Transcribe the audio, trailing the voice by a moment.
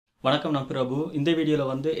வணக்கம் நான் பிரபு. இந்த வீடியோவில்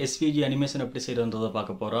வந்து SVG அனிமேஷன் எப்படி செய்கிறதுன்றதை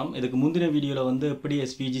பார்க்க போகிறோம். இதுக்கு முந்தின வீடியோவில் வந்து எப்படி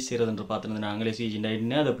SVG செய்கிறதுன்ற பார்த்துருந்தாங்க. SVG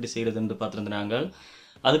என்ன அது எப்படி செய்கிறதுன்னு பார்த்துருந்தாங்க.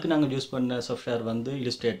 அதுக்கு நாங்கள் யூஸ் பண்ண சாஃப்ட்வேர் வந்து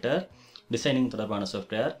இல்லுஸ்ட்ரேட்டர், டிசைனிங் தொடர்பான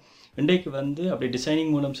சாஃப்ட்வேர். இன்றைக்கு வந்து அப்படி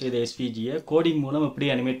டிசைனிங் மூலம் செய்த SVGயை கோடிங் மூலம்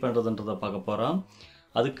எப்படி அனிமேட் பண்ணுறதுன்றதை பார்க்க போகிறோம்.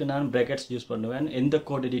 அதுக்கு நான் ப்ராக்கெட்ஸ் யூஸ் பண்ணுவேன். எந்த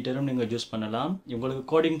கோட் எடிட்டரும் நீங்கள் யூஸ் பண்ணலாம். உங்களுக்கு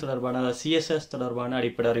கோடிங் தொடர்பான CSS தொடர்பான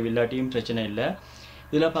அடிப்படை அறிவு இல்லாட்டியும் பிரச்சனை இல்லை.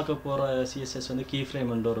 இதில் பார்க்க போகிற CSS வந்து கீ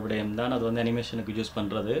ஃப்ரேம்ன்ற ஒரு விடயம் தான். அது வந்து அனிமேஷனுக்கு யூஸ்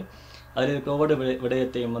பண்ணுறது. அதில் இருக்க ஒவ்வொரு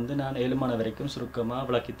விடயத்தையும் வந்து நான் 7 மாத வரைக்கும் சுருக்கமாக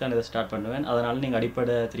விளக்கித்தான் இதை ஸ்டார்ட் பண்ணுவேன். அதனால் நீங்கள்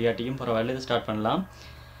அடிப்படை தெரியாட்டியும் பரவாயில்ல, இதை ஸ்டார்ட் பண்ணலாம்.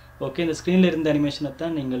 ஓகே, இந்த ஸ்க்ரீனில் இருந்த அனிமேஷனை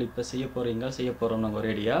தான் நீங்கள் இப்போ செய்ய போகிறோம் நாங்கள்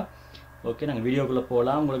ஒரேடியாக. ஓகே, நாங்கள் வீடியோக்குள்ளே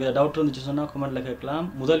போகலாம். உங்களுக்கு ஏதாவது டவுட் இருந்துச்சு சொன்னால் கமெண்ட்டில் கேட்கலாம்.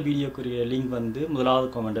 முதல் வீடியோக்குரிய லிங்க் வந்து முதலாவது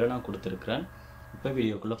கமெண்ட்டில் நான் கொடுத்துருக்குறேன். இப்போ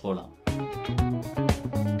வீடியோக்குள்ளே போகலாம்.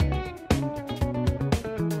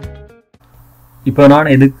 இப்போ நான்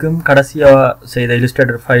எதுக்கும் கடைசியாக செய்த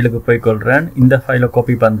இல்லுஸ்ட்ரேட்டர் ஃபைலுக்கு போய்க்கொள்கிறேன். இந்த ஃபைலை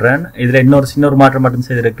காப்பி பண்ணுறேன். இதில் சின்ன ஒரு மாற்றம் மட்டும்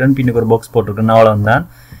செய்திருக்கிறேன். பின்னுக்கு ஒரு பாக்ஸ் போட்டிருக்கேன், அவ்வளோதான்.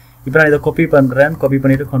 இப்போ நான் இதை காப்பி பண்ணுறேன். காப்பி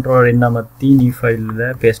பண்ணிவிட்டு கண்ட்ரோலர் என்ன மாற்றி நீ ஃபைலில்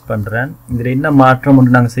பேஸ்ட் பண்ணுறேன். இதில் என்ன மாற்றம்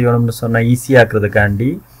ஒன்று நாங்கள் செய்யணும்னு சொன்னால் ஈஸியாக்குறதுக்காண்டி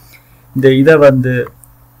இதை வந்து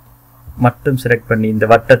மட்டும் செலக்ட் பண்ணி இந்த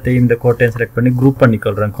வட்டத்தையும் இந்த கோட்டையும் செலக்ட் பண்ணி குரூப்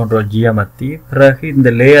பண்ணிக்கொள்கிறேன். கண்ட்ரோல் G மாற்றி பிறகு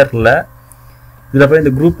இந்த லேயரில் இதில் போய்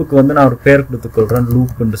இந்த குரூப்புக்கு வந்து நான் ஒரு பேர் கொடுத்துக்கொள்கிறேன்,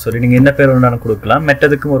 லூப்புன்னு சொல்லி. நீங்கள் என்ன பேர் வேணாலும் கொடுக்கலாம்.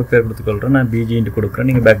 மெட்டதுக்கும் ஒரு பேர் கொடுத்துக்கொள்கிறேன். நான் BG கொடுக்குறேன்.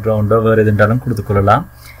 நீங்கள் பேக்ரவுண்டோ வேறு எதுண்டாலும் கொடுத்துக்கொள்ளலாம்.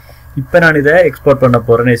 இப்போ நான் இதை எக்ஸ்போர்ட் பண்ண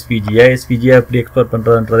போகிறேன். SVGயை எப்படி எக்ஸ்போர்ட்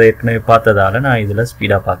பண்ணுறதுன்றதை ஏற்கனவே பார்த்ததால் நான் இதில்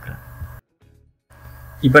ஸ்பீடாக பார்க்குறேன்.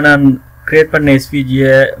 இப்போ நான் க்ரியேட் பண்ண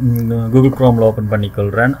SVGயை கூகுள் க்ரோமில் ஓப்பன்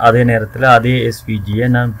பண்ணிக்கொள்கிறேன். அதே நேரத்தில் அதே SVGயை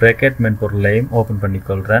நான் ப்ராக்கெட் மென்பொருளையும் ஓப்பன்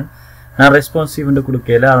பண்ணிக்கொள்கிறேன். நான் ரெஸ்பான்சிவ்னு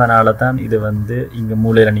கொடுக்கல, அதனால தான் இது வந்து இங்கே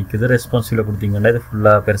மூலையில் நிற்குது. ரெஸ்பான்சிவில் கொடுத்தீங்கன்னா இது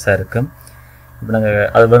ஃபுல்லாக பெருசாக இருக்கும். இப்போ நாங்கள்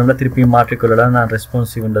அது வேணும்னா திருப்பியும் மாற்றிக்கொள்ளலாம். நான்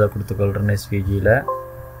ரெஸ்பான்சிவ்ன்றதை கொடுத்துக்கொள்கிறேன் SVGயில்.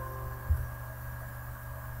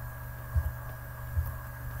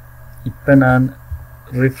 இப்போ நான்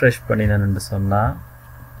ரிஃப்ரெஷ் பண்ணினேன்னு சொன்னால்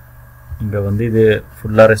இங்கே வந்து இது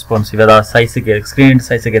ஃபுல்லாக ரெஸ்பான்சிவ், அதாவது சைஸுக்கு ஸ்க்ரீன்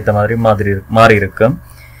சைஸுக்கு ஏற்ற மாறி இருக்கும்.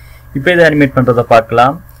 இப்போ இதை அனிமேட் பண்ணுறதை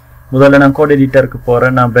பார்க்கலாம். முதல்ல நான் கோட் எடிட்டருக்கு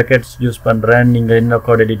போகிறேன். நான் ப்ராக்கெட்ஸ் யூஸ் பண்ணுறேன். நீங்கள் என்ன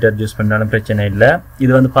கோட் எடிட்டர் யூஸ் பண்ணாலும் பிரச்சனை இல்லை.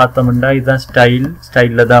 இது வந்து பார்த்தோம்னா இதுதான்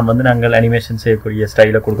ஸ்டைலில் தான் வந்து நாங்கள் அனிமேஷன் செய்யக்கூடிய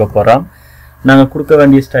ஸ்டைலை கொடுக்க போகிறோம். நாங்கள் கொடுக்க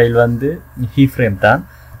வேண்டிய ஸ்டைல் வந்து ஹீ ஃப்ரேம் தான்.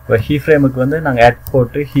 இப்போ ஹீ ஃப்ரேமுக்கு வந்து நாங்கள் ஆட்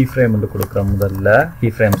போட்டு ஹீ ஃப்ரேம்னு கொடுக்குறோம். முதல்ல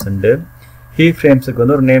ஹீ ஃப்ரேம்ஸுக்கு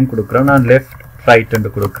வந்து ஒரு நேம் கொடுக்குறோம். நான் லெஃப்ட்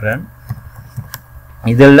ரைட்டுன்னு கொடுக்குறேன்.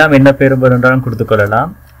 இதெல்லாம் என்ன பேர் வேணுன்றாலும் கொடுத்துக்கொள்ளலாம்.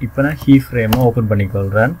 இப்போ நான் ஹீ ஃப்ரேமை ஓப்பன்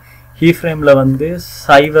பண்ணிக்கொள்கிறேன். ஹீ ஃப்ரேமில் வந்து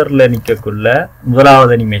சைவரில் நிற்கக்குள்ள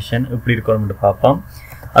முதலாவது அனிமேஷன் எப்படி இருக்கணும்னு பார்ப்போம்.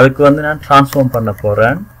 அதுக்கு வந்து நான் ட்ரான்ஸ்ஃபார்ம் பண்ண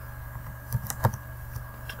போகிறேன்.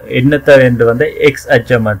 என்னத்தை என்று வந்து எக்ஸ்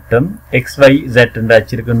அச்சை மட்டும் XYZ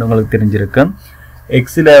அச்சு இருக்குன்னு உங்களுக்கு தெரிஞ்சிருக்கும்.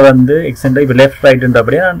 எக்ஸில் வந்து எக்ஸ்ன்ற இப்போ லெஃப்ட்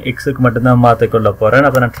ரைட்டுன்றபடியே நான் எக்ஸுக்கு மட்டும்தான் மாற்றிக்கொள்ள போகிறேன்.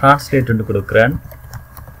 அப்போ நான் ட்ரான்ஸ்லேட்டுன்னு கொடுக்குறேன்.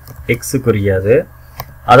 எக்ஸுக்குரியாது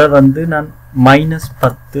அதை வந்து நான்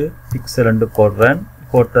 -10 பிக்சல் போடுறேன்.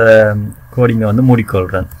 போட்ட கோடிங்கை வந்து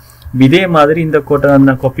மூடிக்கொள்கிறேன். இதே மாதிரி இந்த கோட்டை வந்து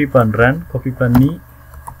நான் காப்பி பண்ணுறேன். காப்பி பண்ணி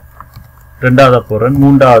ரெண்டாவதாக போடுறேன்.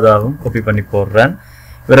 மூன்றாவதாகவும் காப்பி பண்ணி போடுறேன்.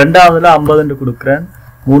 இப்போ ரெண்டாவதில் 50 கொடுக்குறேன்.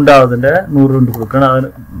 மூன்றாவதுல 100 கொடுக்குறேன். அது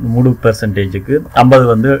 100%க்கு 50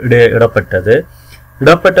 வந்து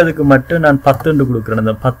இடப்பட்டதுக்கு மட்டும் நான் 10 கொடுக்குறேன்.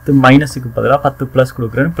 அந்த 10 மைனஸுக்கு பதிலாக 10 ப்ளஸ்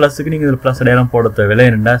கொடுக்குறேன். ப்ளஸுக்கு நீங்கள் இதில் ப்ளஸ் இடையெல்லாம் போட தேவையில்லை.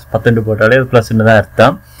 என்னென்னா 10 போட்டாலே அது ப்ளஸ்ன்னு தான்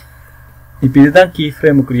அர்த்தம். இப்போ இதுதான் கீ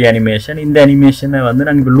ஃப்ரேமுக்குரிய அனிமேஷன். இந்த அனிமேஷனை வந்து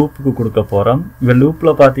நாங்கள் இப்போ லூப்புக்கு கொடுக்க போகிறோம். இப்போ லூப்பில்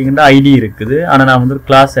பார்த்தீங்கன்னா ஐடி இருக்குது. ஆனால் நான் வந்து ஒரு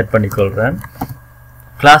கிளாஸ் செட் பண்ணிக்கொள்கிறேன்.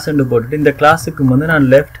 கிளாஸ் போட்டுட்டு இந்த கிளாஸுக்கு வந்து நான்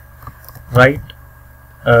லெஃப்ட் ரைட்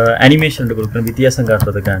அனிமேஷன் கொடுக்குறேன், வித்தியாசம்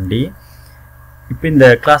காட்டுறதுக்காண்டி. இப்போ இந்த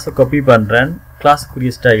கிளாஸை காப்பி பண்ணுறேன்.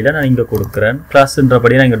 கிளாஸுக்குரிய ஸ்டைலை நான் இங்கே கொடுக்குறேன்.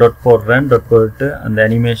 கிளாஸுன்றபடி நான் இங்கே டாட் போடுறேன். டாட் போட்டு அந்த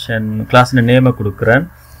அனிமேஷன் கிளாஸின் நேமை கொடுக்குறேன்.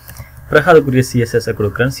 பிறகு அதுக்குரிய CSSஐ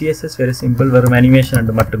கொடுக்குறேன். CSS வெரி சிம்பிள், வெறும்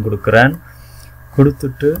அனிமேஷன் மட்டும் கொடுக்குறேன்.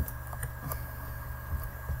 கொடுத்துட்டு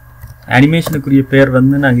அனிமேஷனுக்குரிய பேர்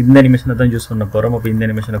வந்து நாங்கள் இந்த அனிமேஷனை தான் யூஸ் பண்ண போகிறோம். அப்போ இந்த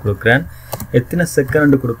அனிமேஷனை கொடுக்குறேன். எத்தனை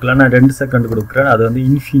செகண்ட் கொடுக்கலாம்? நான் 2 செகண்ட் கொடுக்குறேன். அது வந்து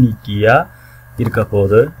இன்ஃபினிட்டியாக இருக்க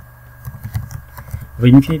போகுது. இப்போ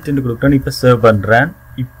இன்ஃபினிட்டின்னு கொடுக்குறேன். இப்போ சேவ் பண்ணுறேன்.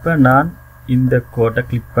 இப்போ நான் இந்த கோட்டை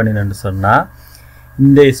கிளிக் பண்ணினேன்னு சொன்னால்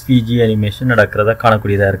இந்த SVG அனிமேஷன் நடக்கிறதா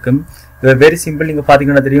காணக்கூடியதாக இருக்கும். இது வெரி சிம்பிள். நீங்கள்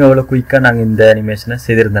பார்த்தீங்கன்னா தெரியும் எவ்வளோ குயிக்காக நாங்கள் இந்த அனிமேஷனை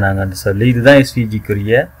செய்திருந்தாங்கன்னு சொல்லி. இதுதான்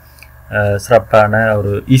SVGக்குரிய சிறப்பான ஒரு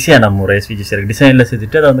ஈஸியான முறை. SVG செய்யறது டிசைனில்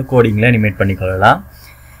செஞ்சுட்டு அதை வந்து கோடிங்கில் அனிமேட் பண்ணிக்கொள்ளலாம்.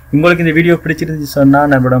 உங்களுக்கு இந்த வீடியோ பிடிச்சிருந்துச்சு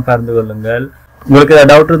சொன்னால் நம்மளிடம் பகிர்ந்து கொள்ளுங்கள். உங்களுக்கு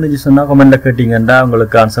ஏதாவது டவுட் இருந்துச்சு சொன்னால் கமெண்ட்டில் கேட்டிங்கன்னா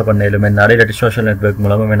உங்களுக்கு ஆன்சர் பண்ண இயலும். என்னாலே இல்லாட்டி சோஷியல் நெட்வொர்க்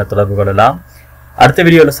மூலமாக என்ன தொடர்பு கொள்ளலாம். அடுத்த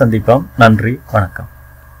வீடியோவில் சந்திப்போம். நன்றி, வணக்கம்.